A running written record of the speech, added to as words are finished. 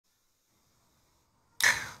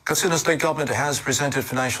Katsina State Government has presented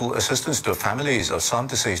financial assistance to families of some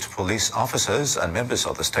deceased police officers and members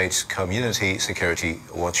of the state's Community Security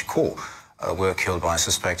Watch Corps were killed by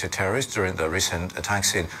suspected terrorists during the recent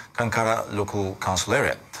attacks in Kankara local council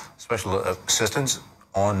area. Special assistance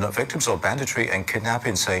on victims of banditry and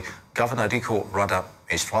kidnapping, say Governor Diko Radap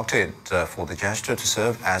instructed for the gesture to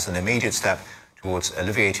serve as an immediate step towards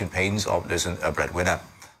alleviating pains of losing a breadwinner.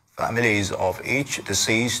 Families of each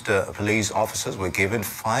deceased police officers were given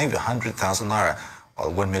 500,000 naira,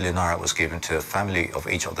 while 1 million naira was given to the family of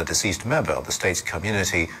each of the deceased member of the state's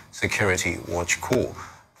Community Security Watch Corps.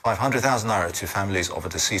 500,000 naira to families of a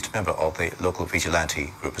deceased member of the local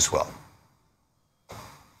vigilante group as well.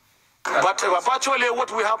 But virtually what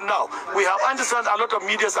we have now, we have understand a lot of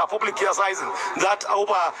medias are publicizing that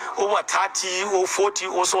over 30 or 40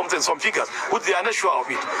 or something, some figures, which they are not sure of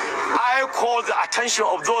it. I call the attention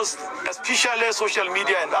of those, especially social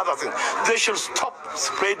media and other things. They should stop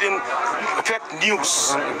spreading fake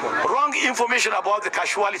news, wrong information about the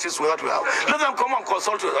casualties that we have. Let them come and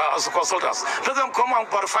consult us. Let them come and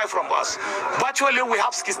verify from us. Virtually we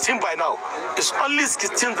have 16 by now. It's only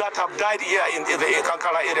 16 that have died here in the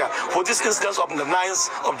Kankara area for this instance of the 9th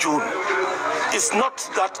of June. It's not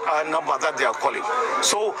that number that they are calling.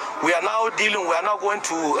 So we are now going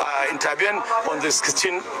to intervene on the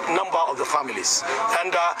 16 number of the families.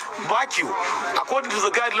 And back you, according to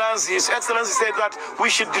the guidelines, His Excellency said that we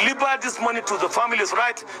should deliver this money to the families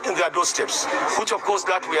right in their doorsteps, which of course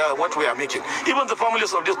that what we are making. Even the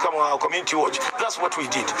families of this community watch, that's what we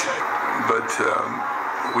did. But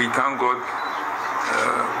we thank God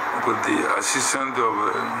with the assistance of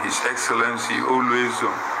His Excellency, always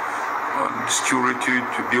on security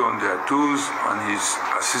to be on their toes, and his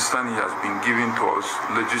assistance he has been giving to us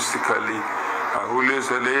logistically. I always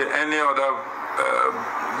say any other,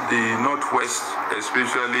 the Northwest,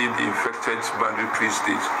 especially the infected banditry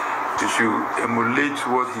states, they should emulate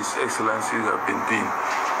what His Excellency have been doing.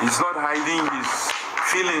 He's not hiding his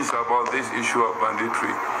feelings about this issue of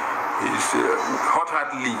banditry. He's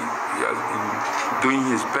hot-heartedly, he has been doing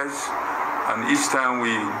his best, and each time we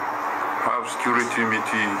have security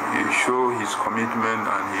meeting, he show his commitment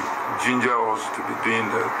and he ginger us to be doing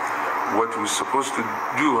what we're supposed to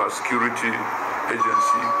do as security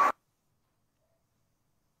agency.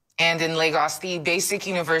 And in Lagos, the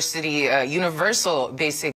Universal Basic